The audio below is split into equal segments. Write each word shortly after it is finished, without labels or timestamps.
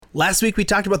Last week, we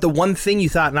talked about the one thing you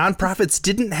thought nonprofits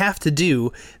didn't have to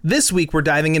do. This week, we're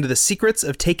diving into the secrets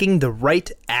of taking the right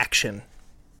action.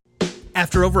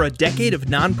 After over a decade of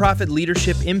nonprofit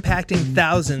leadership impacting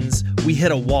thousands, we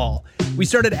hit a wall. We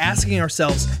started asking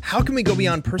ourselves, how can we go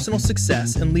beyond personal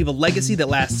success and leave a legacy that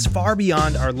lasts far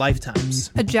beyond our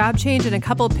lifetimes? A job change and a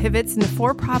couple pivots into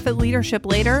for-profit leadership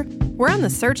later, we're on the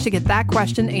search to get that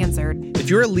question answered. If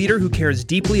you're a leader who cares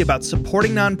deeply about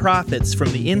supporting nonprofits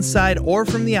from the inside or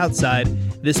from the outside,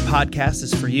 this podcast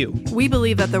is for you. We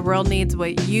believe that the world needs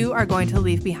what you are going to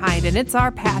leave behind, and it's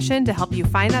our passion to help you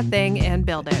find that thing and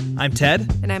build it. I'm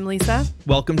Ted. And I'm Lisa.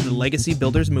 Welcome to the Legacy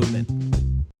Builders Movement.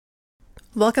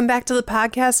 Welcome back to the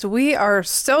podcast. We are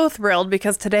so thrilled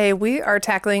because today we are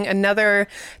tackling another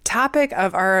topic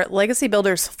of our Legacy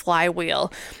Builders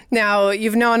flywheel. Now,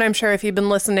 you've known, I'm sure if you've been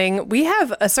listening, we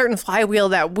have a certain flywheel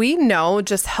that we know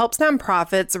just helps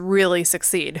nonprofits really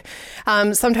succeed.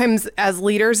 Sometimes as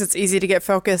leaders, it's easy to get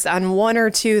focused on one or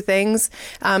two things,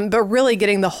 but really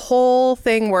getting the whole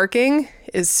thing working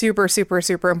is super, super,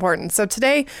 super important. So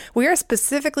today we are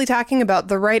specifically talking about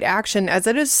the right action, as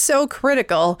it is so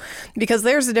critical, because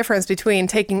there's a difference between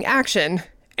taking action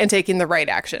and taking the right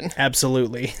action.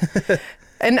 Absolutely.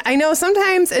 And I know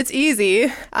sometimes it's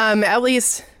easy, at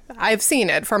least I've seen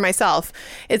it for myself.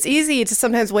 It's easy to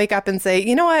sometimes wake up and say,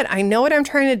 you know what? I know what I'm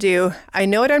trying to do. I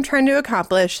know what I'm trying to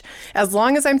accomplish. As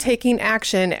long as I'm taking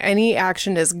action, any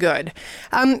action is good.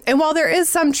 And while there is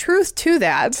some truth to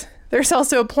that, there's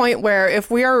also a point where if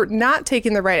we are not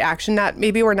taking the right action,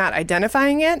 maybe we're not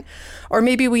identifying it, or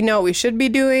maybe we know what we should be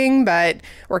doing, but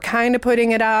we're kind of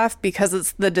putting it off because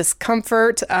it's the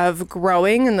discomfort of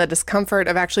growing and the discomfort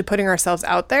of actually putting ourselves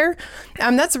out there.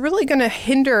 That's really going to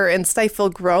hinder and stifle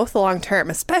growth long term,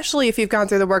 especially if you've gone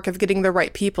through the work of getting the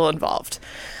right people involved.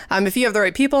 If you have the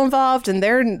right people involved and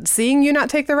they're seeing you not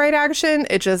take the right action,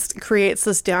 it just creates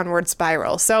this downward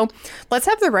spiral. So let's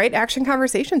have the right action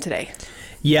conversation today.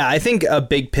 Yeah, I think a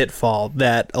big pitfall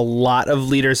that a lot of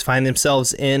leaders find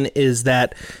themselves in is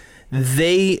that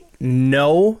they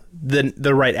know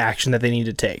the right action that they need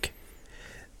to take.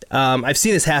 I've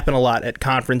seen this happen a lot at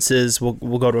conferences. We'll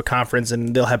go to a conference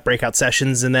and they'll have breakout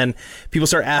sessions, and then people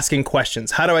start asking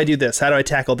questions. How do I do this? How do I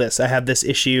tackle this? I have this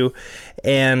issue.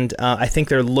 And I think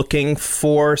they're looking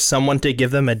for someone to give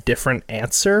them a different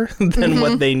answer than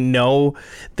what they know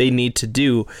they need to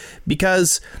do.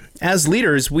 Because as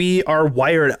leaders, we are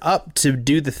wired up to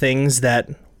do the things that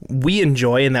we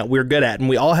enjoy and that we're good at. And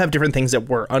we all have different things that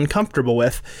we're uncomfortable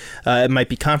with. It might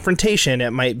be confrontation. It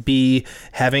might be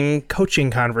having coaching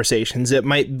conversations. It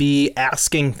might be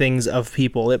asking things of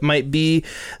people. It might be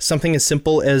something as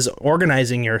simple as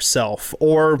organizing yourself,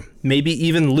 or maybe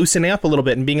even loosening up a little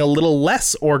bit and being a little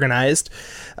less organized.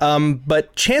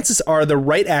 But chances are the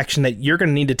right action that you're going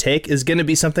to need to take is going to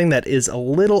be something that is a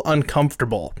little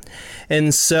uncomfortable.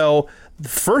 And so the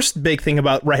first big thing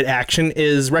about right action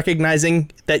is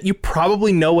recognizing that you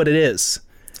probably know what it is.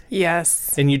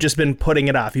 Yes. And you've just been putting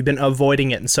it off. You've been avoiding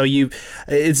it. And so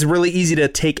it's really easy to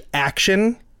take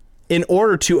action in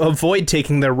order to avoid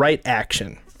taking the right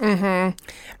action. Mm-hmm.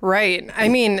 Right. I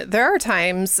mean, there are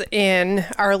times in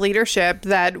our leadership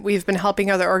that we've been helping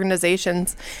other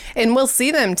organizations and we'll see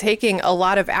them taking a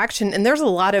lot of action and there's a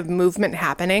lot of movement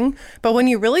happening. But when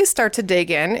you really start to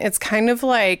dig in, it's kind of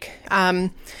like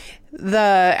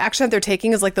the action that they're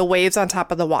taking is like the waves on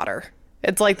top of the water.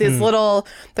 It's like these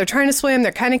they're trying to swim,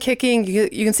 they're kind of kicking.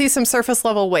 You can see some surface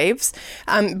level waves.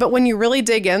 But when you really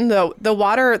dig in, the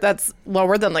water that's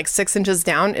lower than like 6 inches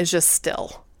down is just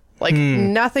still. Like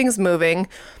nothing's moving,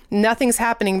 nothing's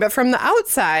happening. But from the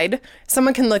outside,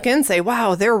 someone can look in and say,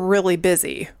 wow, they're really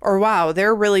busy, or wow,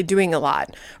 they're really doing a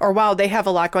lot, or wow, they have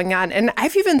a lot going on. And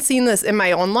I've even seen this in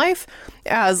my own life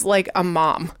as like a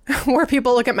mom, where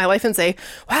people look at my life and say,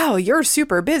 wow, you're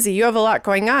super busy. You have a lot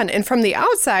going on. And from the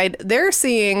outside, they're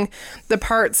seeing the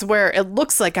parts where it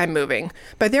looks like I'm moving,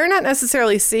 but they're not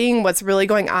necessarily seeing what's really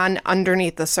going on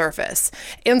underneath the surface.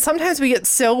 And sometimes we get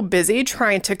so busy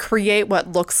trying to create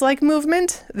what looks like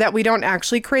movement that we don't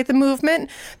actually create the movement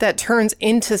that turns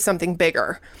into something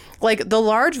bigger. Like the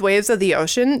large waves of the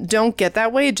ocean don't get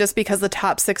that way just because the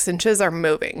top 6 inches are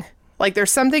moving. Like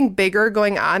there's something bigger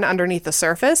going on underneath the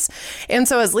surface. And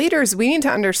so as leaders, we need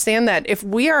to understand that if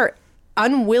we are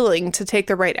unwilling to take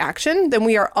the right action, then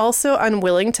we are also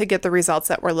unwilling to get the results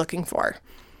that we're looking for.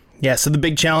 Yeah, so the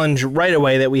big challenge right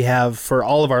away that we have for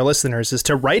all of our listeners is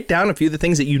to write down a few of the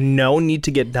things that you know need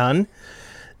to get done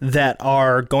that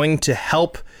are going to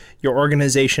help your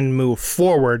organization move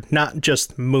forward, not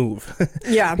just move.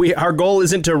 Yeah. Our goal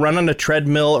isn't to run on a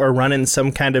treadmill or run in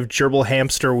some kind of gerbil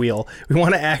hamster wheel. We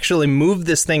want to actually move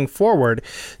this thing forward.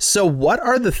 So what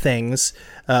are the things,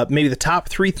 maybe the top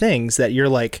 3 things that you're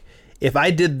like, if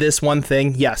I did this one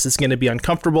thing, yes, it's going to be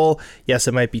uncomfortable. Yes,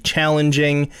 it might be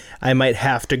challenging. I might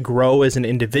have to grow as an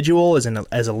individual,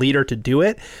 as a leader to do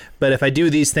it. But if I do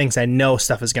these things, I know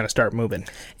stuff is going to start moving.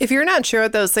 If you're not sure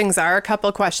what those things are, a couple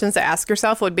of questions to ask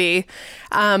yourself would be,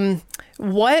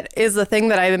 what is the thing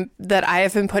that I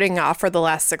have been putting off for the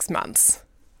last 6 months?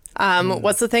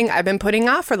 What's the thing I've been putting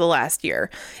off for the last year?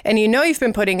 And you've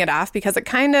been putting it off because it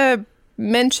kind of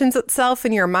mentions itself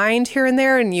in your mind here and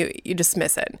there, and you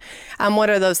dismiss it. What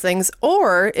are those things?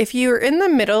 Or if you're in the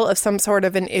middle of some sort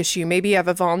of an issue, maybe you have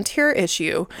a volunteer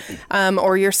issue,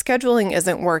 or your scheduling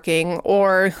isn't working,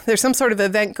 or there's some sort of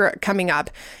event coming up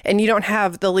and you don't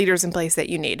have the leaders in place that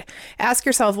you need. Ask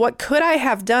yourself, what could I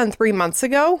have done 3 months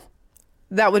ago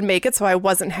that would make it so I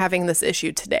wasn't having this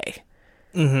issue today?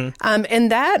 And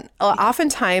that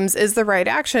oftentimes is the right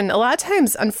action. A lot of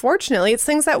times, unfortunately, it's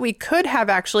things that we could have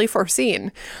actually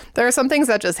foreseen. There are some things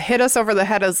that just hit us over the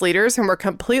head as leaders and we're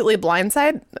completely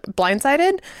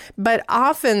blindsided. But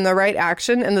often the right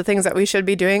action and the things that we should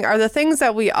be doing are the things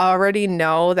that we already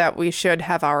know that we should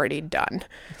have already done.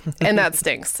 And that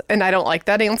stinks. And I don't like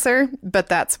that answer, but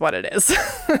that's what it is.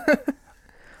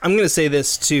 I'm going to say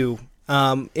this too.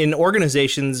 In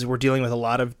organizations, we're dealing with a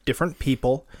lot of different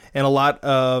people and a lot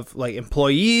of like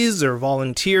employees or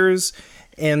volunteers.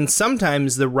 And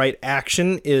sometimes the right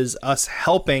action is us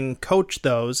helping coach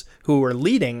those who are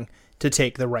leading to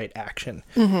take the right action.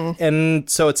 And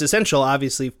so it's essential,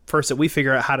 obviously, first that we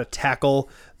figure out how to tackle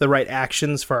the right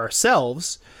actions for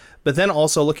ourselves, but then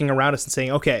also looking around us and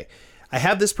saying, okay, I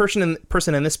have this person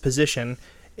in this position.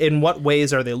 In what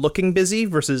ways are they looking busy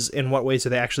versus in what ways are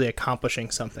they actually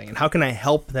accomplishing something? And how can I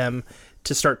help them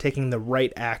to start taking the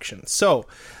right action? So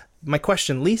my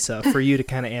question, Lisa, for you to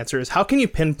kind of answer is, how can you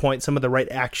pinpoint some of the right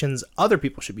actions other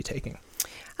people should be taking?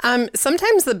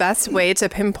 Sometimes the best way to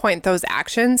pinpoint those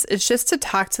actions is just to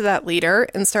talk to that leader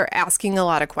and start asking a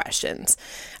lot of questions.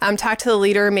 Talk to the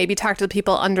leader, maybe talk to the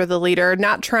people under the leader,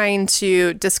 not trying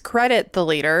to discredit the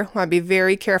leader. I want to be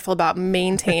very careful about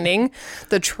maintaining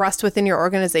the trust within your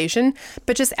organization,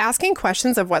 but just asking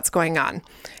questions of what's going on.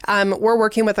 We're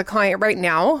working with a client right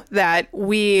now that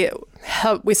we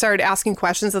started asking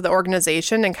questions of the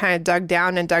organization and kind of dug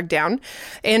down.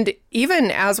 And even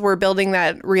as we're building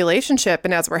that relationship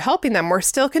and as we're helping them, we're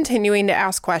still continuing to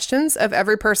ask questions of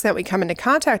every person that we come into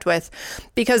contact with.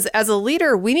 Because as a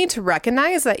leader, we need to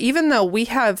recognize that even though we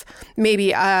have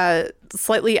maybe a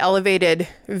slightly elevated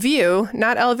view,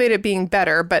 not elevated being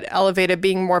better, but elevated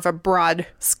being more of a broad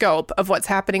scope of what's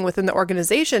happening within the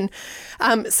organization,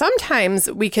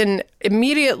 sometimes we can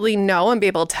immediately know and be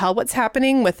able to tell what's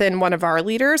happening within one of our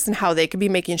leaders and how they could be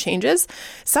making changes.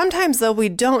 Sometimes, though, we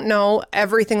don't know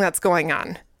everything that's going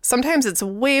on. Sometimes it's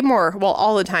way more, well,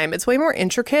 all the time, it's way more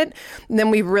intricate than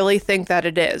we really think that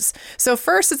it is. So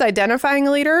first is identifying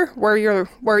a leader where you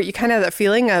kind of have that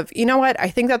feeling of, you know what, I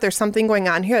think that there's something going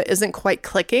on here that isn't quite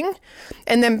clicking.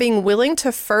 And then being willing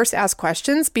to first ask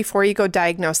questions before you go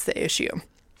diagnose the issue.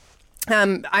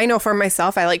 I know for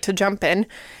myself, I like to jump in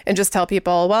and just tell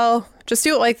people, well, just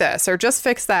do it like this, or just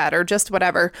fix that, or just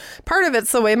whatever. Part of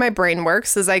it's the way my brain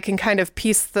works is I can kind of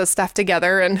piece the stuff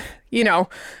together and,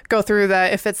 go through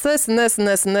if it's this and this and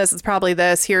this and this, it's probably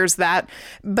this, here's that.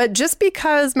 But just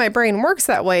because my brain works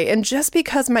that way, and just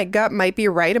because my gut might be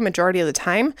right a majority of the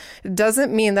time,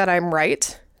 doesn't mean that I'm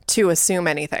right to assume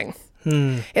anything.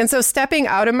 And so stepping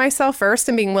out of myself first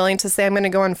and being willing to say, I'm going to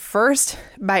go in first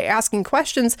by asking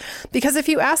questions, because if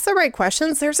you ask the right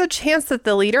questions, there's a chance that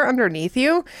the leader underneath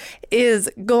you is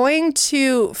going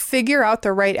to figure out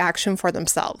the right action for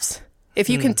themselves. If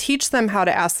you can teach them how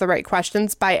to ask the right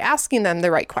questions by asking them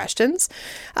the right questions,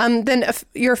 then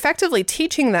you're effectively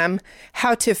teaching them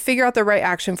how to figure out the right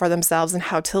action for themselves and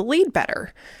how to lead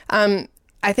better.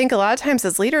 I think a lot of times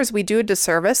as leaders, we do a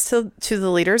disservice to the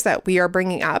leaders that we are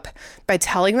bringing up by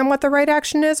telling them what the right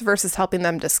action is versus helping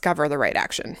them discover the right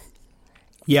action.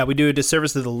 Yeah, we do a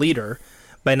disservice to the leader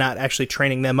by not actually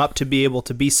training them up to be able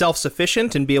to be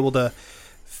self-sufficient and be able to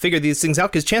figure these things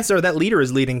out, because chances are that leader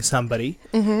is leading somebody,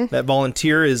 that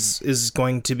volunteer is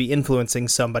going to be influencing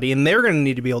somebody, and they're going to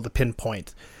need to be able to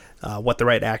pinpoint what the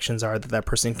right actions are that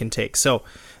person can take. So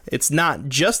it's not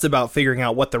just about figuring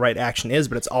out what the right action is,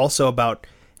 but it's also about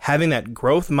having that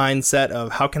growth mindset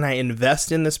of how can I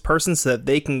invest in this person so that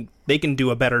they can do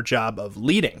a better job of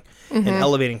leading and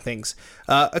elevating things.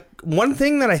 One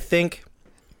thing that I think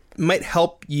might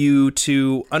help you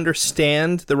to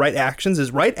understand the right actions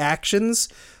is right actions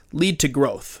lead to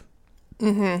growth.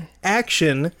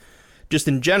 Action, just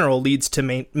in general, leads to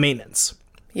maintenance.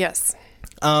 Yes.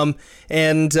 And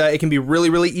it can be really,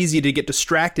 really easy to get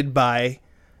distracted by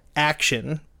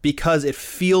action because it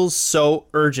feels so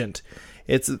urgent.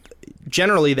 It's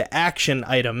generally the action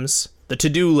items, the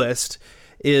to-do list,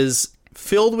 is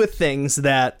filled with things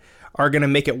that are going to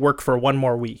make it work for one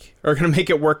more week, or going to make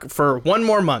it work for one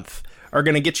more month, are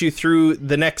going to get you through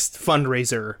the next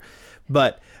fundraiser.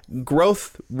 But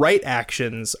growth right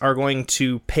actions are going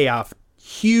to pay off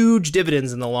huge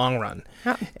dividends in the long run.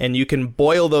 Yeah. And you can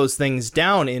boil those things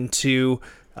down into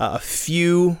a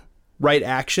few right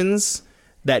actions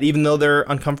that, even though they're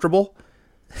uncomfortable,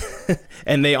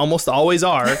 and they almost always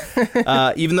are,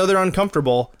 even though they're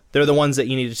uncomfortable, they're the ones that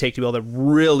you need to take to be able to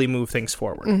really move things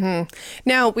forward.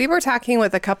 Now, we were talking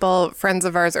with a couple friends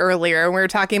of ours earlier, and we were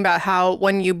talking about how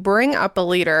when you bring up a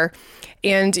leader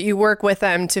and you work with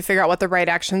them to figure out what the right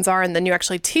actions are, and then you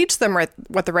actually teach them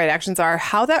what the right actions are,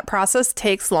 how that process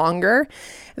takes longer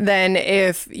than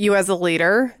if you as a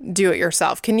leader do it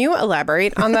yourself. Can you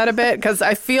elaborate on that a bit? Because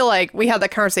I feel like we had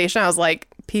that conversation. I was like,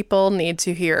 people need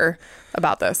to hear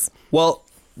about this. Well,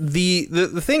 the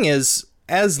thing is,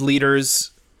 as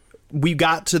leaders, we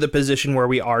got to the position where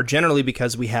we are generally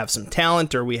because we have some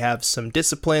talent or we have some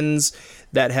disciplines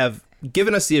that have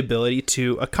given us the ability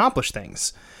to accomplish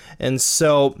things. And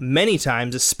so many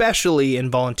times, especially in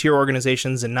volunteer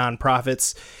organizations and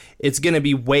nonprofits, it's going to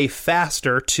be way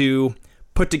faster to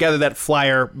put together that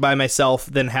flyer by myself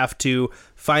than have to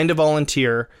find a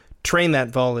volunteer, train that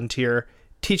volunteer,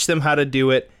 teach them how to do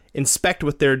it, inspect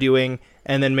what they're doing,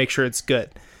 and then make sure it's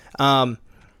good.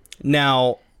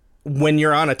 Now, when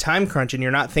you're on a time crunch and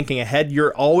you're not thinking ahead,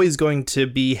 you're always going to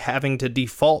be having to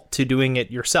default to doing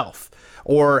it yourself,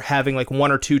 or having like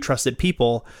one or two trusted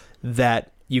people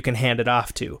that you can hand it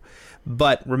off to.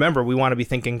 But remember, we want to be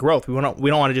thinking growth. We don't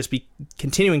want to just be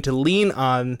continuing to lean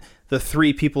on the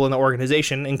three people in the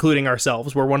organization, including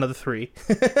ourselves. We're one of the three,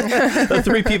 the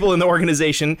three people in the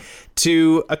organization,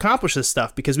 to accomplish this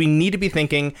stuff, because we need to be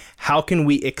thinking, how can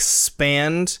we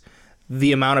expand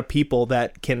the amount of people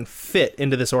that can fit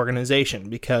into this organization?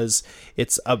 Because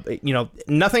it's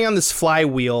nothing on this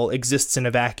flywheel exists in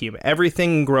a vacuum.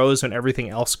 Everything grows when everything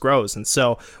else grows. And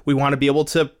so we want to be able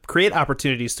to create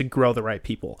opportunities to grow the right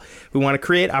people. We want to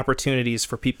create opportunities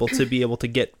for people to be able to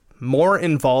get more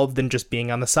involved than just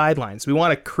being on the sidelines. We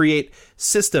want to create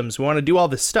systems. We want to do all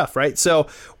this stuff, right? So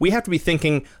we have to be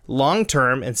thinking long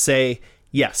term and say,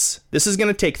 yes, this is going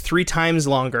to take 3 times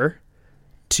longer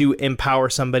to empower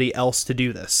somebody else to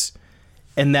do this.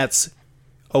 And that's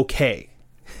okay.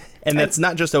 And that's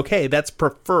not just okay, that's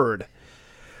preferred.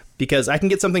 Because I can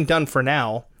get something done for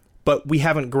now, but we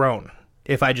haven't grown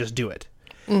if I just do it.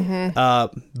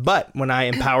 But when I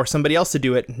empower somebody else to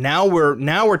do it, now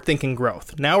we're thinking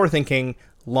growth. Now we're thinking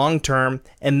long term,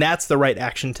 and that's the right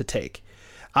action to take.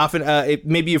 Often,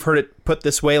 maybe you've heard it put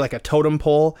this way, like a totem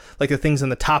pole. Like the things on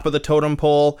the top of the totem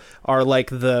pole are like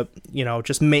the,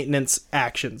 just maintenance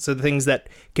actions. So the things that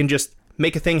can just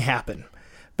make a thing happen.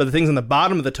 But the things on the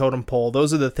bottom of the totem pole,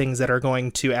 those are the things that are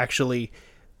going to actually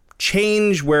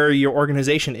change where your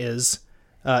organization is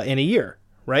in a year,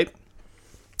 right?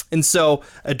 And so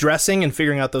addressing and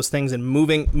figuring out those things and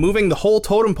moving the whole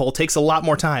totem pole takes a lot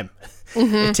more time.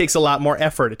 It takes a lot more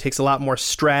effort. It takes a lot more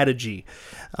strategy.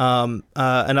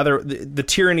 The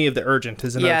tyranny of the urgent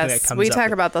is another thing that comes up. Yes, we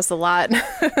talk about this a lot.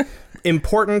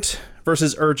 Important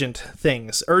versus urgent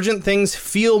things. Urgent things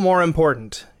feel more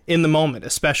important in the moment,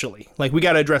 especially. Like, we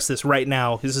got to address this right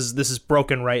now. This is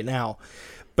broken right now.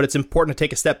 But it's important to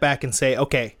take a step back and say,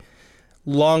 okay,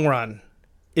 long run,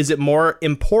 is it more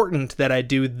important that I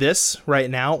do this right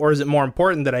now, or is it more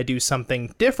important that I do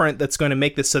something different that's going to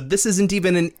make this so this isn't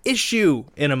even an issue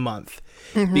in a month?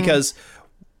 Because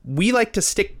we like to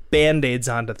stick Band-Aids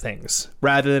onto things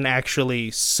rather than actually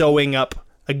sewing up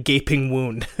a gaping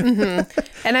wound. And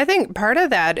I think part of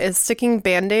that is sticking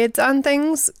Band-Aids on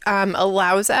things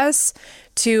allows us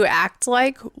to act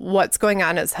like what's going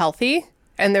on is healthy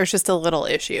and there's just a little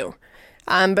issue.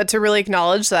 But to really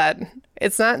acknowledge that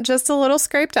it's not just a little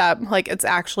scraped up, like it's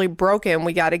actually broken.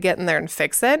 We got to get in there and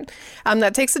fix it.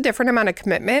 That takes a different amount of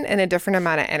commitment and a different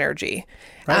amount of energy.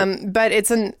 Right. But it's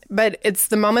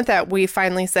the moment that we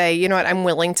finally say, you know what, I'm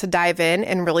willing to dive in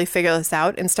and really figure this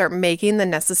out and start making the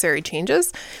necessary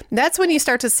changes. That's when you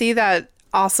start to see that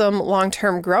awesome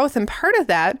long-term growth. And part of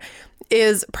that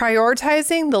is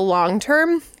prioritizing the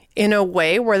long-term in a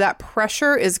way where that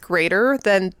pressure is greater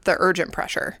than the urgent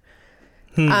pressure.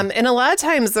 And a lot of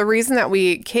times the reason that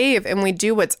we cave and we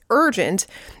do what's urgent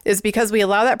is because we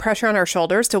allow that pressure on our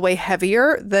shoulders to weigh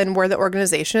heavier than where the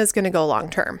organization is going to go long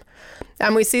term.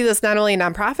 And we see this not only in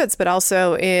nonprofits, but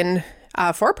also in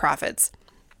for-profits,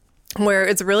 where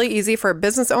it's really easy for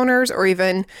business owners or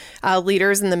even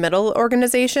leaders in the middle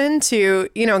organization to,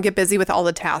 get busy with all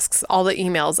the tasks, all the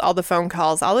emails, all the phone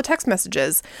calls, all the text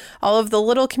messages, all of the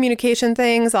little communication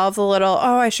things, all of the little,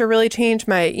 I should really change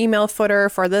my email footer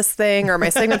for this thing or my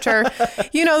signature.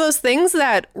 Those things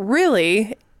that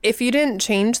really, if you didn't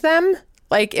change them,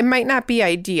 like it might not be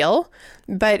ideal,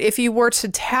 but if you were to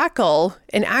tackle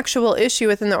an actual issue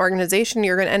within the organization,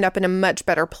 you're going to end up in a much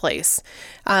better place.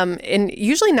 And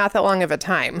usually not that long of a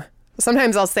time.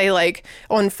 Sometimes I'll say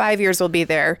in 5 years we'll be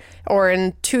there, or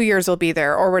in 2 years we'll be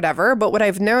there, or whatever. But what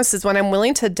I've noticed is when I'm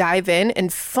willing to dive in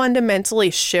and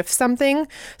fundamentally shift something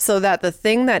so that the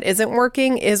thing that isn't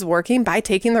working is working by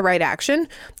taking the right action,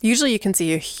 usually you can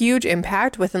see a huge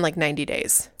impact within 90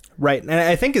 days. Right. And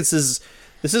I think this is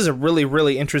a really,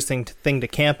 really interesting thing to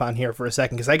camp on here for a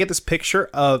second, because I get this picture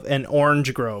of an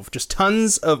orange grove, just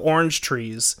tons of orange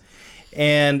trees,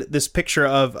 and this picture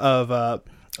of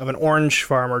an orange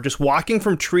farmer just walking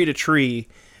from tree to tree,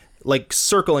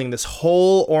 circling this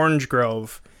whole orange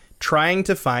grove, trying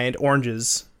to find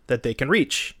oranges that they can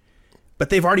reach.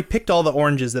 But they've already picked all the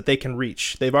oranges that they can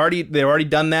reach. They've already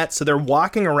done that, so they're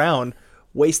walking around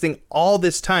wasting all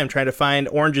this time trying to find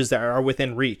oranges that are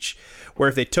within reach. Where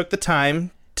if they took the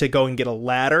time to go and get a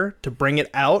ladder to bring it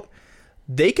out,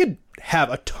 they could have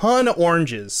a ton of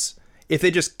oranges if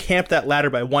they just camped that ladder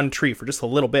by one tree for just a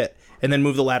little bit and then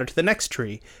move the ladder to the next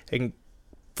tree and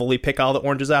fully pick all the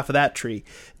oranges off of that tree.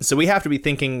 And so we have to be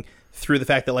thinking through the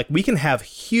fact that we can have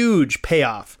huge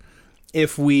payoff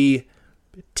if we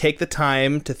take the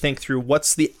time to think through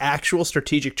what's the actual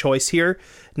strategic choice here,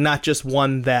 not just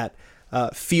one that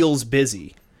feels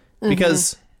busy.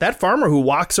 Because that farmer who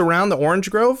walks around the orange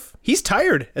grove, he's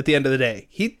tired at the end of the day.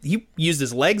 He used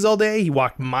his legs all day. He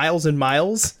walked miles and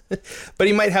miles, but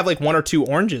he might have one or two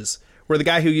oranges. Where the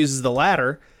guy who uses the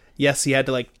ladder, yes, he had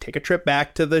to take a trip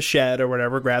back to the shed or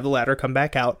whatever, grab the ladder, come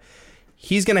back out.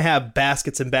 He's going to have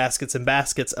baskets and baskets and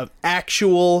baskets of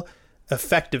actual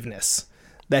effectiveness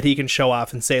that he can show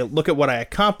off and say, look at what I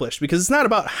accomplished. Because it's not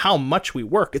about how much we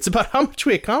work. It's about how much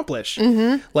we accomplish.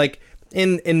 In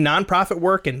nonprofit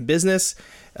work and business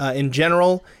in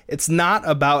general, it's not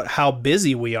about how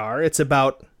busy we are. It's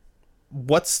about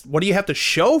what do you have to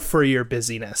show for your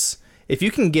busyness. If you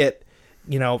can get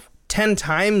 10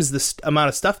 times the amount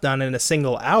of stuff done in a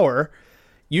single hour,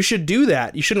 you should do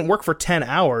that. You shouldn't work for 10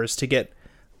 hours to get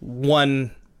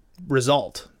one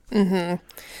result. And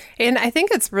I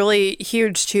think it's really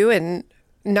huge too in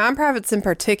nonprofits in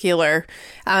particular,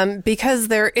 because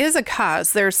there is a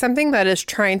cause. There's something that is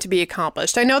trying to be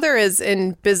accomplished. I know there is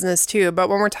in business too, but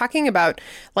when we're talking about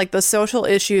the social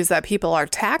issues that people are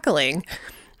tackling,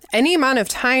 any amount of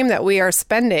time that we are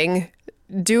spending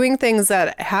doing things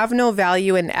that have no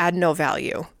value and add no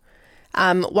value,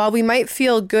 while we might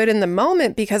feel good in the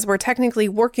moment because we're technically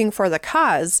working for the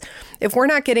cause, if we're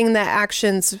not getting the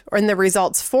actions or the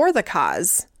results for the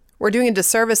cause, we're doing a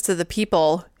disservice to the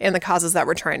people and the causes that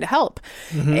we're trying to help.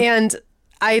 And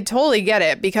I totally get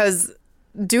it, because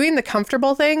doing the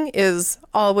comfortable thing is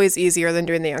always easier than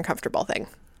doing the uncomfortable thing.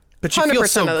 But you feel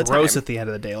so gross at the end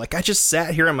of the day. I just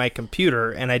sat here at my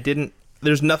computer and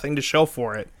there's nothing to show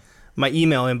for it. My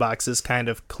email inbox is kind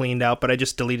of cleaned out, but I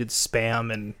just deleted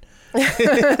spam and all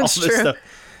this stuff.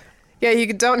 Yeah,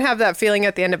 you don't have that feeling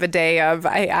at the end of a day of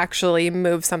I actually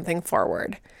moved something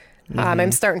forward.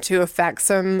 I'm starting to affect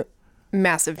some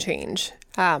massive change.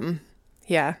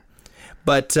 Yeah.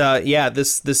 But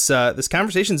this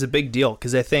conversation is a big deal,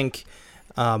 because I think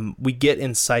we get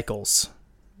in cycles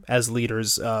as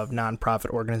leaders of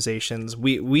nonprofit organizations.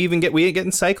 We get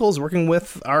in cycles working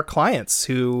with our clients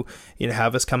who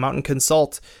have us come out and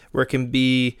consult, where it can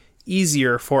be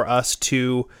easier for us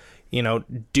to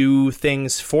do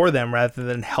things for them rather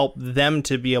than help them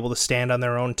to be able to stand on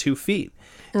their own 2 feet.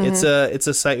 It's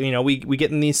a cycle. We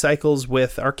get in these cycles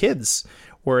with our kids,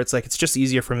 where it's it's just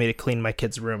easier for me to clean my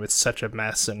kid's room. It's such a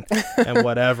mess and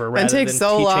whatever. Rather than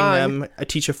teaching them, I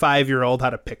teach a 5-year-old how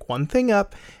to pick one thing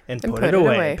up and put it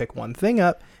away. Pick one thing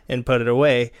up and put it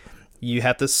away. You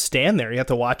have to stand there. You have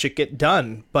to watch it get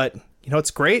done. But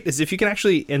what's great is if you can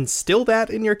actually instill that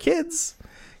in your kids,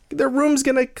 their room's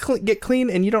gonna get clean,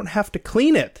 and you don't have to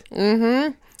clean it.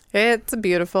 It's a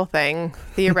beautiful thing,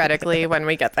 theoretically, when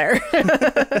we get there.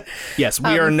 Yes,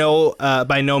 we are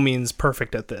by no means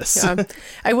perfect at this.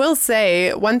 I will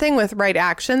say one thing with right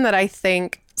action that I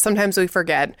think sometimes we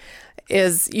forget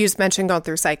is, you mentioned going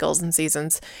through cycles and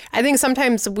seasons. I think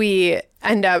sometimes we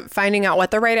end up finding out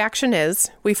what the right action is.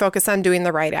 We focus on doing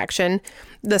the right action.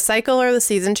 The cycle or the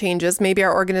season changes. Maybe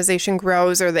our organization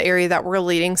grows or the area that we're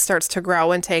leading starts to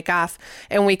grow and take off.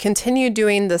 And we continue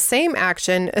doing the same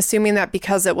action, assuming that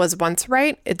because it was once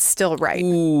right, it's still right.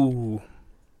 Ooh.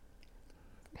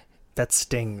 That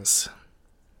stings.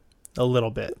 A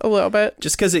little bit. A little bit.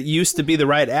 Just because it used to be the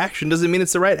right action doesn't mean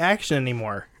it's the right action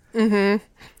anymore. Mm-hmm.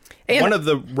 And one of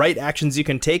the right actions you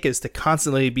can take is to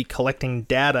constantly be collecting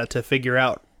data to figure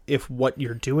out if what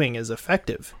you're doing is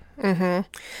effective. Mm-hmm.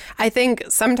 I think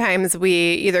sometimes we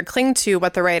either cling to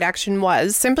what the right action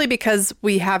was simply because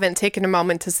we haven't taken a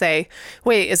moment to say,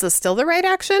 wait, is this still the right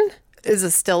action? Is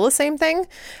this still the same thing?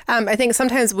 I think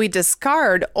sometimes we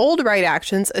discard old right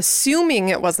actions, assuming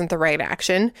it wasn't the right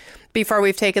action, before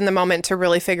we've taken the moment to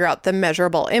really figure out the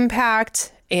measurable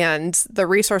impact and the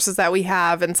resources that we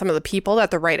have and some of the people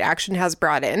that the right action has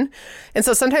brought in. And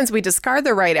so sometimes we discard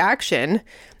the right action,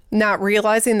 not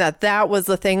realizing that that was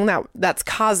the thing that's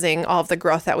causing all of the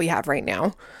growth that we have right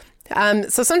now.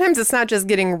 So sometimes it's not just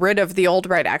getting rid of the old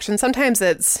right action. Sometimes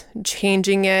it's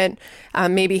changing it,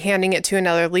 maybe handing it to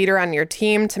another leader on your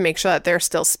team to make sure that they're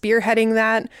still spearheading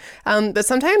that. But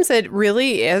sometimes it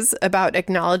really is about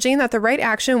acknowledging that the right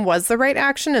action was the right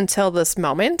action until this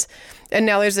moment. And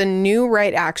now there's a new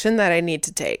right action that I need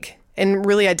to take, and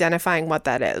really identifying what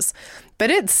that is.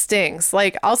 But it stings.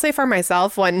 Like, I'll say for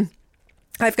myself, when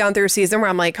I've gone through a season where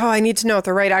I'm like, oh, I need to know what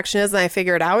the right action is, and I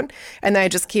figure it out. And then I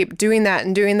just keep doing that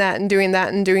and doing that and doing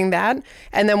that and doing that.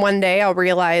 And then one day I'll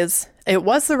realize it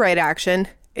was the right action.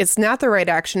 It's not the right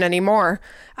action anymore.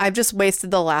 I've just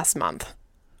wasted the last month.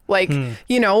 Like,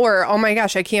 or, oh my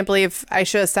gosh, I can't believe I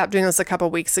should have stopped doing this a couple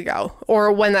weeks ago.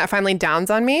 Or when that finally dawns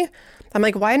on me, I'm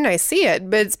like, why didn't I see it?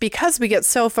 But it's because we get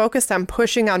so focused on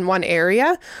pushing on one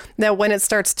area that when it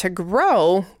starts to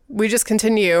grow, we just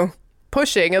continue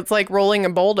pushing. It's like rolling a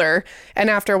boulder. And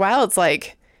after a while, it's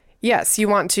like, yes, you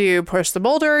want to push the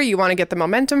boulder. You want to get the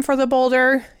momentum for the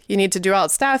boulder. You need to do all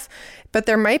that stuff. But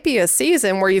there might be a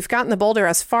season where you've gotten the boulder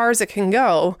as far as it can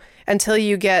go until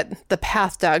you get the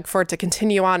path dug for it to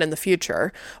continue on in the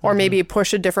future. Or maybe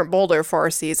push a different boulder for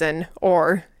a season.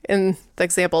 Or in the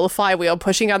example, the flywheel,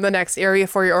 pushing on the next area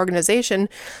for your organization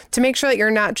to make sure that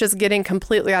you're not just getting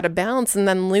completely out of balance and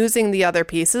then losing the other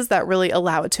pieces that really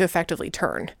allow it to effectively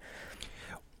turn.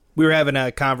 We were having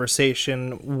a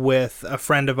conversation with a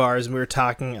friend of ours, and we were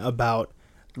talking about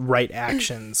right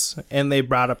actions, and they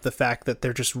brought up the fact that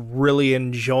they're just really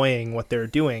enjoying what they're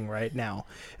doing right now.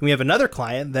 And we have another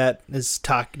client that is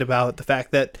talking about the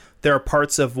fact that there are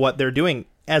parts of what they're doing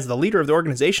as the leader of the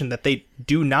organization that they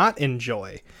do not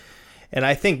enjoy. And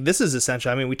I think this is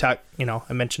essential. I mean, we talked,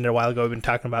 I mentioned it a while ago, we've been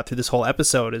talking about through this whole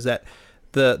episode, is that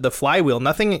the flywheel,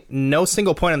 no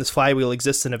single point on this flywheel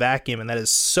exists in a vacuum, and that is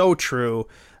so true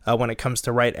when it comes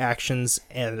to right actions,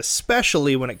 and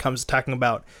especially when it comes to talking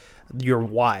about your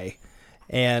why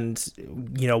and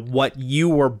what you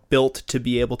were built to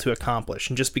be able to accomplish.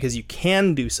 And just because you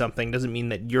can do something doesn't mean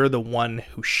that you're the one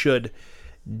who should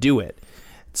do it.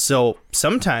 So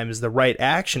sometimes the right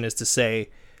action is to say,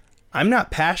 I'm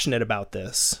not passionate about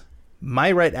this.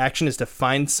 My right action is to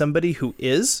find somebody who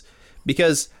is,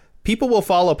 because people will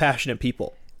follow passionate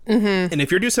people. Mm-hmm. And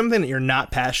if you're doing something that you're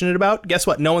not passionate about, guess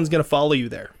what? No one's going to follow you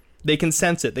there. They can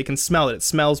sense it. They can smell it. It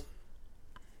smells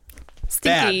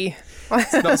stinky. Bad. It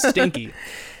smells stinky.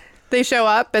 They show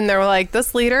up and they're like,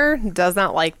 this leader does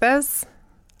not like this.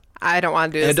 I don't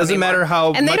want to do this. It doesn't anymore. matter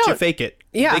how much you fake it.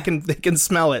 Yeah. They can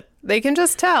smell it. They can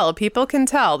just tell. People can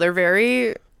tell. They're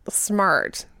very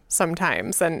smart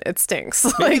sometimes, and it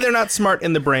stinks. Maybe they're not smart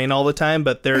in the brain all the time,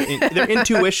 but their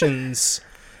intuitions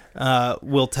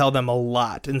will tell them a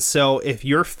lot. And so if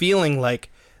you're feeling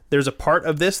like there's a part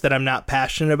of this that I'm not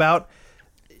passionate about,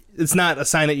 it's not a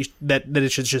sign that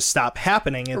it should just stop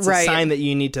happening. It's a sign that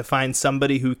you need to find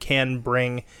somebody who can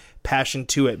bring passion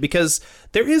to it, because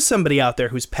there is somebody out there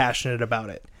who's passionate about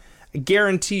it. I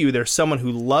guarantee you there's someone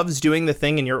who loves doing the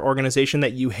thing in your organization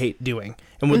that you hate doing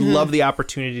and would love the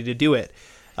opportunity to do it.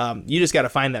 You just got to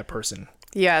find that person.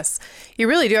 Yes, you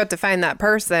really do have to find that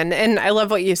person. And I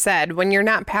love what you said. When you're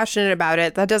not passionate about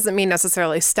it, that doesn't mean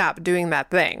necessarily stop doing that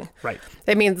thing. Right.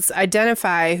 It means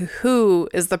identify who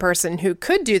is the person who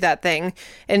could do that thing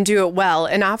and do it well.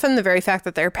 And often the very fact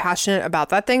that they're passionate about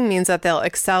that thing means that they'll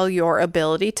excel your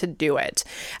ability to do it,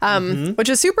 which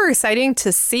is super exciting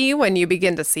to see when you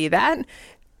begin to see that,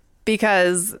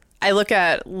 because I look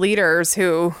at leaders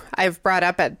who I've brought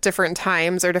up at different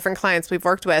times or different clients we've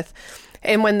worked with.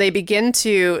 And when they begin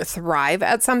to thrive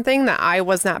at something that I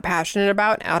was not passionate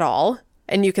about at all,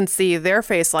 and you can see their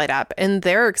face light up and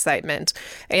their excitement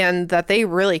and that they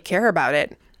really care about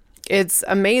it. It's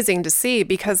amazing to see,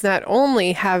 because not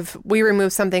only have we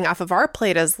removed something off of our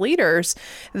plate as leaders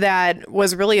that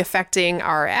was really affecting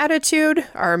our attitude,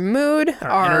 our mood,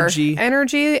 our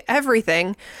energy,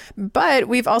 everything, but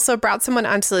we've also brought someone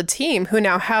onto the team who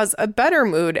now has a better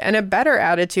mood and a better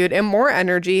attitude and more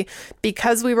energy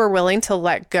because we were willing to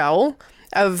let go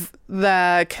of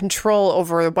the control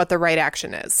over what the right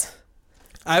action is.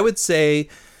 I would say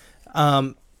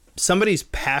somebody's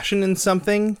passion in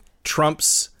something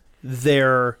trumps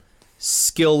their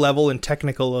skill level and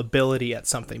technical ability at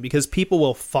something, because people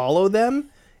will follow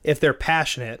them if they're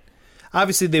passionate.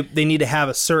 Obviously, they need to have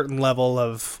a certain level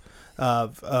of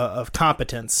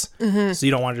competence. Mm-hmm. So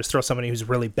you don't want to just throw somebody who's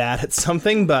really bad at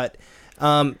something. But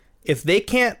if they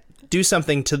can't do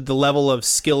something to the level of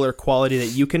skill or quality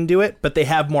that you can do it, but they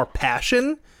have more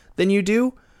passion than you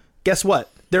do, guess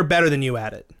what? They're better than you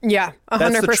at it. Yeah,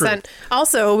 100%.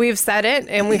 Also, we've said it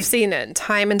and we've seen it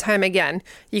time and time again.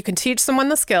 You can teach someone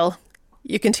the skill.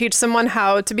 You can teach someone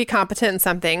how to be competent in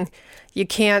something. You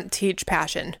can't teach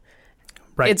passion.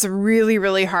 Right. It's really,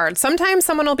 really hard. Sometimes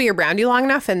someone will be around you long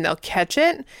enough and they'll catch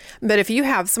it. But if you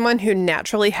have someone who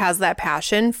naturally has that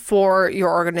passion for your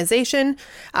organization,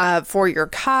 for your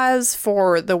cause,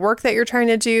 for the work that you're trying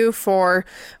to do, for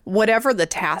whatever the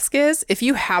task is, if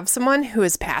you have someone who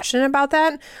is passionate about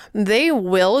that, they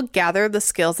will gather the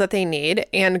skills that they need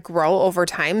and grow over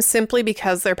time simply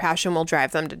because their passion will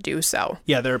drive them to do so.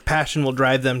 Yeah, their passion will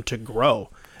drive them to grow.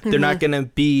 They're not going to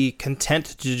be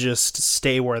content to just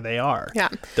stay where they are. Yeah.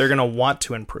 They're going to want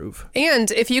to improve. And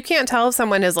if you can't tell if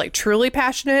someone is like truly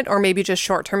passionate or maybe just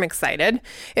short-term excited,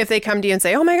 if they come to you and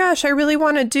say, oh my gosh, I really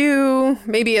want to do,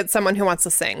 maybe it's someone who wants to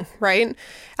sing, right?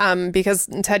 Because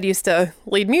Ted used to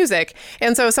lead music.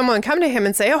 And so someone would come to him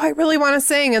and say, oh, I really want to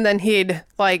sing. And then he'd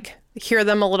like hear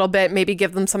them a little bit, maybe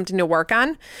give them something to work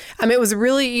on. It was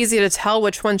really easy to tell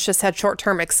which ones just had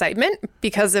short-term excitement,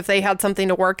 because if they had something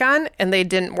to work on and they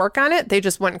didn't work on it, they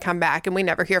just wouldn't come back and we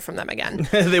never hear from them again.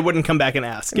 They wouldn't come back and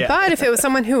ask. Yeah. But if it was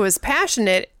someone who was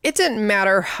passionate, it didn't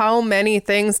matter how many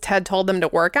things Ted told them to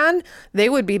work on. They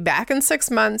would be back in 6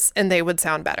 months and they would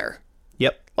sound better.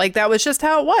 Yep. Like that was just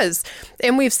how it was.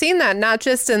 And we've seen that not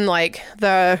just in like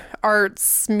the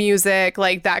arts, music,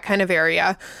 like that kind of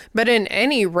area, but in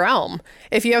any realm.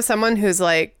 If you have someone who's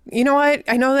like, you know what,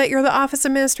 I know that you're the office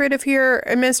administrator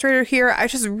here. I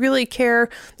just really care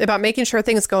about making sure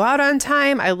things go out on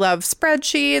time. I love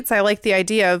spreadsheets. I like the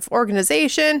idea of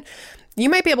organization. You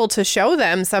might be able to show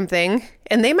them something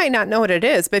and they might not know what it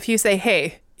is. But if you say,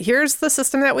 hey, here's the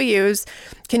system that we use.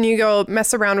 Can you go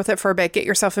mess around with it for a bit, get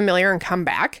yourself familiar and come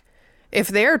back? If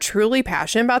they're truly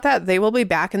passionate about that, they will be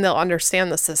back and they'll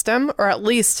understand the system, or at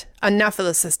least enough of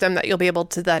the system that you'll be able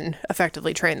to then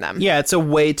effectively train them. Yeah, it's a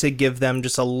way to give them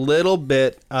just a little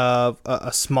bit of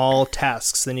a small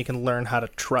tasks. Then you can learn how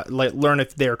to learn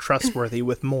if they're trustworthy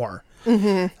with more.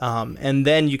 Mm-hmm. And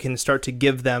then you can start to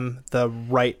give them the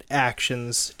right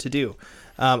actions to do.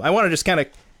 I want to just kind of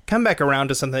come back around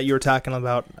to something that you were talking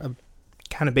about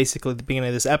kind of basically at the beginning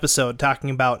of this episode, talking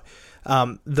about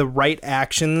the right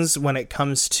actions when it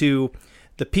comes to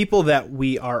the people that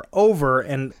we are over,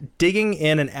 and digging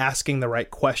in and asking the right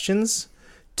questions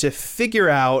to figure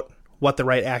out what the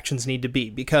right actions need to be.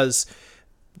 Because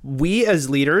we as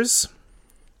leaders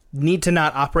need to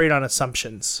not operate on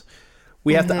assumptions.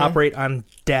 We have to operate on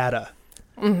data.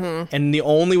 Mm-hmm. And the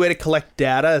only way to collect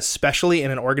data, especially in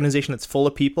an organization that's full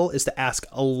of people, is to ask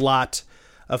a lot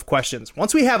of questions.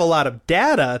 Once we have a lot of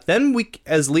data, then we,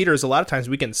 as leaders, a lot of times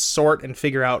we can sort and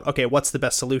figure out, okay, what's the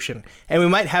best solution? And we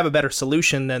might have a better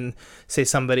solution than, say,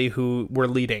 somebody who we're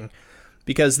leading,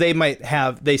 because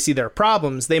they see their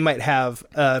problems. They might have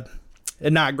a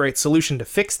not great solution to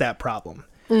fix that problem.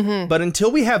 Mm-hmm. But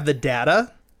until we have the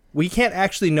data, we can't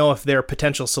actually know if their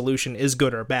potential solution is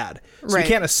good or bad. So we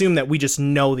can't assume that we just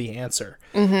know the answer,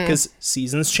 because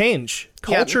seasons change,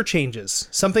 culture changes.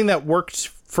 Something that worked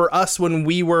for us when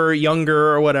we were younger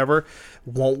or whatever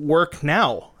won't work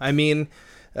now. I mean,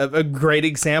 a great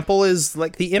example is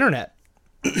like the internet.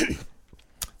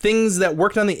 Things that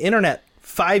worked on the internet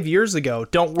 5 years ago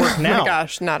don't work now. Oh my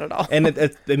gosh, not at all. And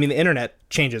I mean, the internet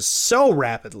changes so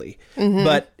rapidly,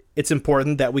 but it's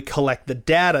important that we collect the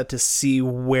data to see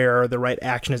where the right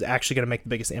action is actually going to make the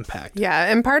biggest impact.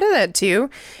 Yeah, and part of that too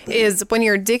is when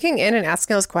you're digging in and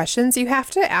asking those questions, you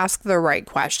have to ask the right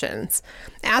questions.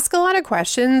 Ask a lot of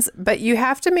questions, but you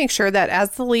have to make sure that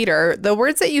as the leader, the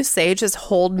words that you say just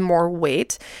hold more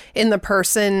weight in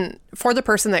for the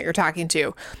person that you're talking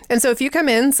to. And so if you come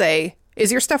in and say, is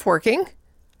your stuff working?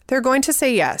 they're going to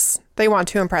say yes. They want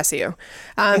to impress you.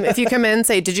 If you come in and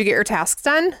say, did you get your tasks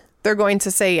done? They're going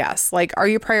to say yes. Like, are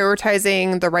you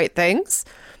prioritizing the right things?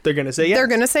 They're going to say yes. They're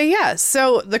going to say yes.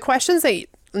 So the questions that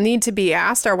need to be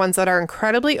asked are ones that are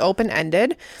incredibly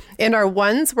open-ended and are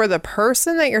ones where the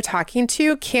person that you're talking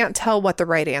to can't tell what the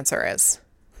right answer is.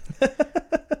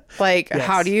 Like, Yes.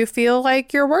 How do you feel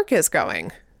like your work is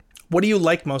going? What do you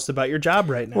like most about your job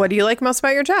right now? What do you like most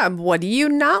about your job? What do you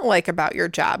not like about your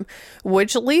job?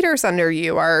 Which leaders under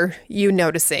you are you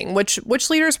noticing? Which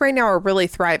leaders right now are really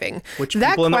thriving? Which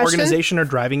That people in the question- organization are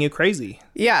driving you crazy?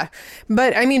 Yeah.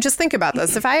 But I mean, just think about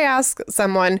this. If I ask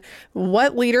someone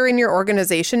what leader in your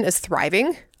organization is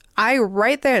thriving, I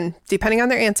right then, depending on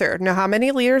their answer, know how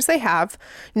many leaders they have,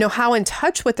 know how in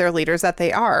touch with their leaders that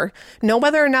they are, know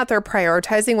whether or not they're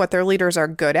prioritizing what their leaders are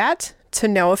good at to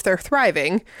know if they're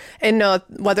thriving, and know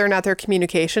whether or not their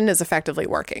communication is effectively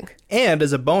working. And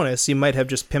as a bonus, you might have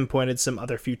just pinpointed some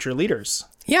other future leaders.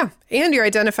 Yeah. And you're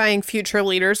identifying future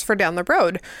leaders for down the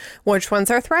road. Which ones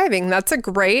are thriving? That's a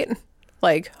great,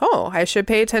 like, oh, I should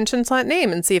pay attention to that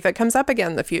name and see if it comes up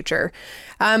again in the future.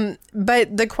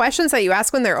 But the questions that you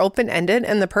ask when they're open-ended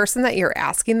and the person that you're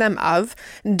asking them of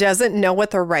doesn't know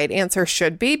what the right answer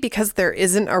should be because there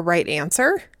isn't a right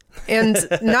answer. And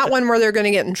not one where they're going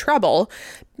to get in trouble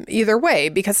either way,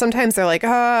 because sometimes they're like,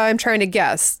 I'm trying to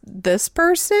guess this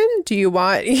person. Do you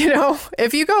want,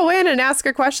 if you go in and ask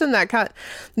a question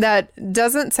that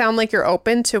doesn't sound like you're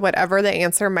open to whatever the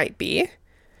answer might be,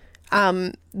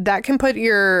 that can put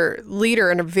your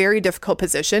leader in a very difficult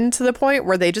position to the point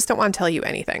where they just don't want to tell you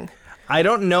anything. I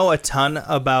don't know a ton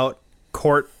about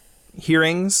court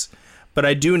hearings, but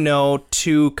I do know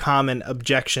two common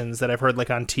objections that I've heard like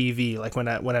on TV, like when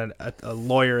a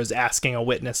lawyer is asking a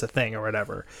witness a thing or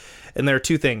whatever. And there are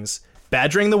two things: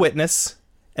 badgering the witness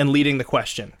and leading the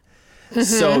question. Mm-hmm.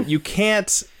 So you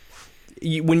can't,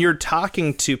 when you're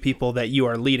talking to people that you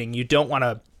are leading, you don't want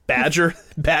to badger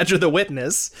the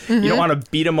witness. Mm-hmm. You don't want to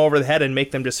beat them over the head and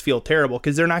make them just feel terrible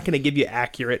because they're not going to give you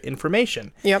accurate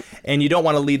information. Yep. And you don't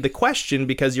want to lead the question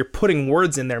because you're putting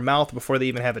words in their mouth before they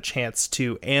even have a chance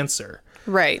to answer.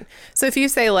 Right. So if you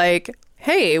say like,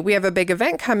 hey, we have a big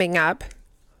event coming up,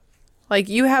 like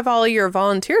you have all your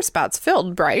volunteer spots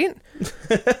filled, right?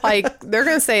 Like they're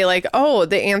going to say like, oh,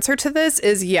 the answer to this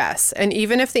is yes. And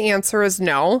even if the answer is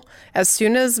no, as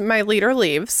soon as my leader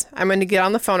leaves, I'm going to get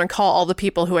on the phone and call all the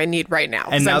people who I need right now.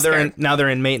 And now they're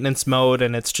in maintenance mode,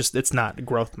 and it's not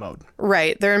growth mode.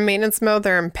 Right. They're in maintenance mode.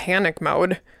 They're in panic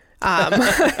mode.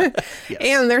 Yes.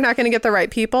 And they're not going to get the right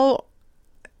people.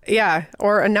 Yeah,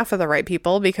 or enough of the right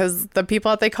people, because the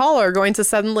people that they call are going to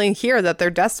suddenly hear that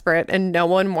they're desperate, and no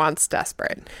one wants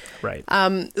desperate. Right.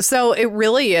 So it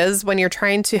really is, when you're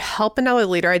trying to help another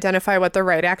leader identify what the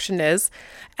right action is,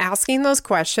 asking those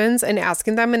questions and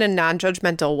asking them in a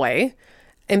non-judgmental way,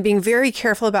 and being very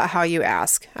careful about how you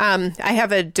ask. I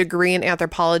have a degree in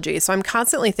anthropology, so I'm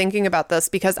constantly thinking about this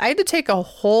because I had to take a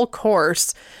whole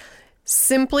course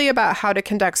simply about how to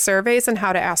conduct surveys and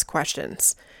how to ask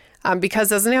questions.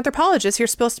 Because as an anthropologist, you're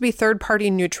supposed to be third-party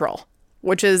neutral,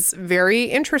 which is very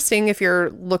interesting if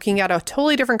you're looking at a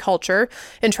totally different culture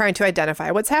and trying to identify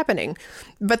what's happening.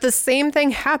 But the same thing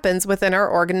happens within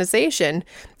our organization,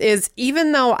 is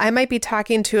even though I might be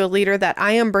talking to a leader that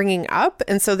I am bringing up,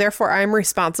 and so therefore I'm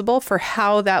responsible for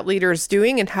how that leader is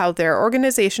doing and how their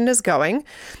organization is going,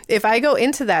 if I go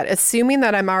into that assuming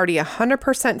that I'm already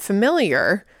 100%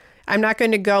 familiar, I'm not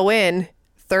going to go in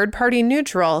third-party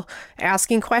neutral,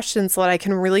 asking questions so that I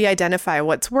can really identify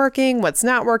what's working, what's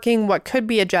not working, what could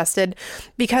be adjusted.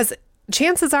 Because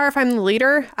chances are, if I'm the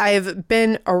leader, I've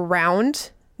been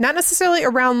around, not necessarily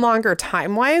around longer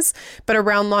time-wise, but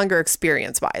around longer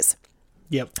experience-wise.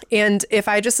 Yep. And if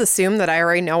I just assume that I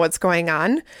already know what's going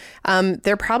on,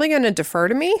 they're probably going to defer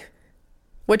to me,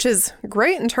 which is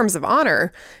great in terms of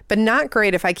honor, but not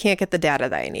great if I can't get the data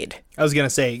that I need. I was going to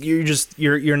say,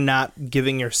 you're not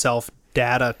giving yourself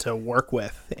data to work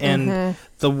with, and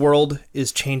the world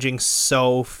is changing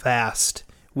so fast.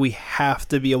 We have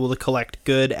to be able to collect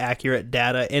good, accurate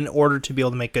data in order to be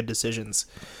able to make good decisions.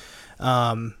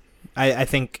 I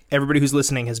think everybody who's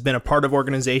listening has been a part of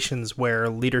organizations where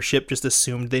leadership just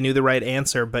assumed they knew the right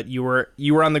answer, but you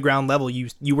were on the ground level.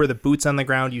 You were the boots on the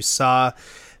ground. You saw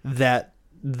that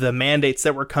the mandates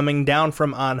that were coming down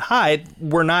from on high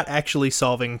were not actually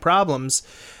solving problems.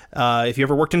 If you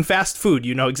ever worked in fast food,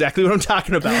 you know exactly what I'm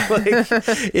talking about. Like,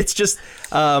 it's just,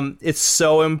 it's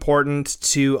so important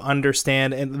to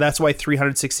understand. And that's why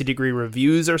 360-degree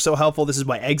reviews are so helpful. This is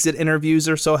why exit interviews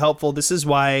are so helpful. This is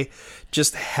why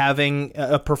just having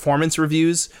performance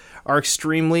reviews are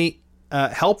extremely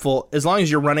helpful, as long as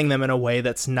you're running them in a way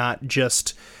that's not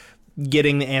just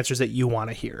getting the answers that you want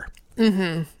to hear.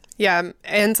 Yeah.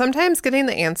 And sometimes getting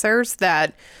the answers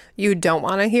that you don't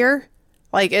want to hear,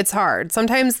 like, it's hard.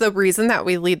 Sometimes the reason that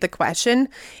we lead the question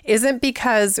isn't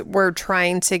because we're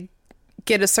trying to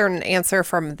get a certain answer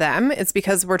from them. It's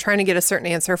because we're trying to get a certain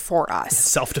answer for us.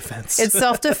 Self-defense. It's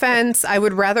self-defense. I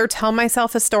would rather tell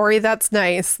myself a story that's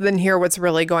nice than hear what's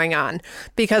really going on.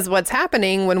 Because what's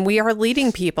happening when we are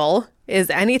leading people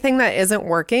is anything that isn't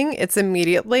working, it's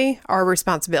immediately our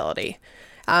responsibility.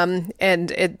 And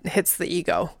it hits the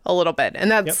ego a little bit. And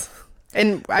that's...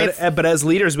 And but as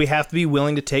leaders, we have to be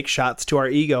willing to take shots to our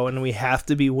ego, and we have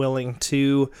to be willing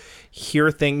to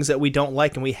hear things that we don't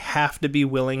like, and we have to be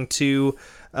willing to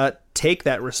take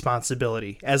that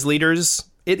responsibility. As leaders,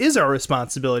 it is our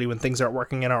responsibility when things aren't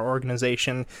working in our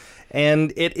organization,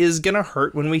 and it is going to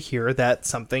hurt when we hear that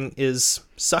something is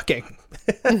sucking.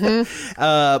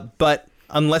 But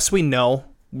unless we know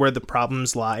where the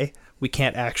problems lie, we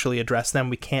can't actually address them.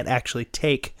 We can't actually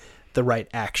take the right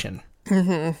action.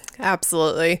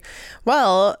 Absolutely.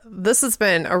 Well, this has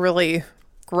been a really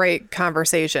great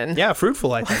conversation. Yeah,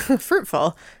 fruitful, I think.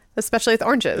 Fruitful, especially with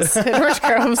oranges and orange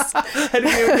groves. I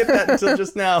didn't even get that until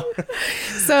just now.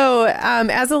 So,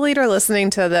 as a leader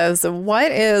listening to this,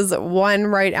 what is one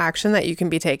right action that you can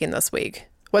be taking this week?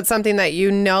 What's something that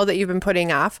you know that you've been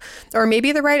putting off? Or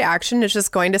maybe the right action is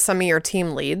just going to some of your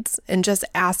team leads and just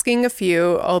asking a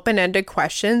few open-ended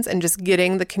questions and just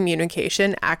getting the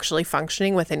communication actually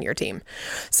functioning within your team.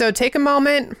 So take a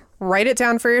moment, write it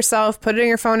down for yourself, put it in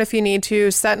your phone if you need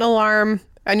to, set an alarm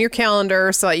on your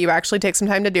calendar so that you actually take some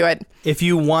time to do it. If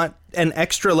you want an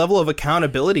extra level of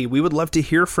accountability, we would love to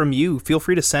hear from you. Feel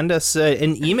free to send us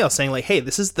an email saying like, hey,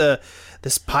 this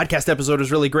podcast episode is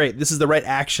really great. This is the right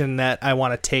action that I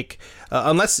want to take.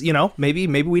 Unless, maybe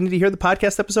we need to hear the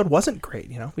podcast episode wasn't great.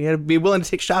 We had to be willing to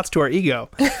take shots to our ego.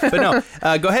 But no,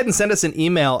 go ahead and send us an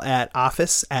email at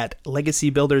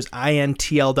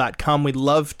office@legacybuildersintl.com. We'd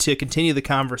love to continue the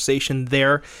conversation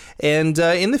there. And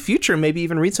in the future, maybe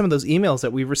even read some of those emails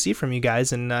that we've received from you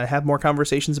guys and have more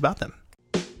conversations about them.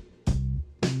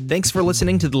 Thanks for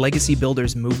listening to the Legacy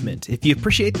Builders Movement. If you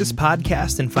appreciate this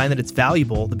podcast and find that it's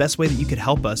valuable, the best way that you could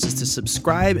help us is to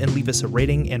subscribe and leave us a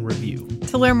rating and review.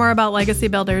 To learn more about Legacy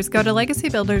Builders, go to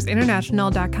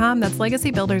legacybuildersinternational.com. That's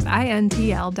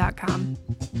legacybuildersintl.com.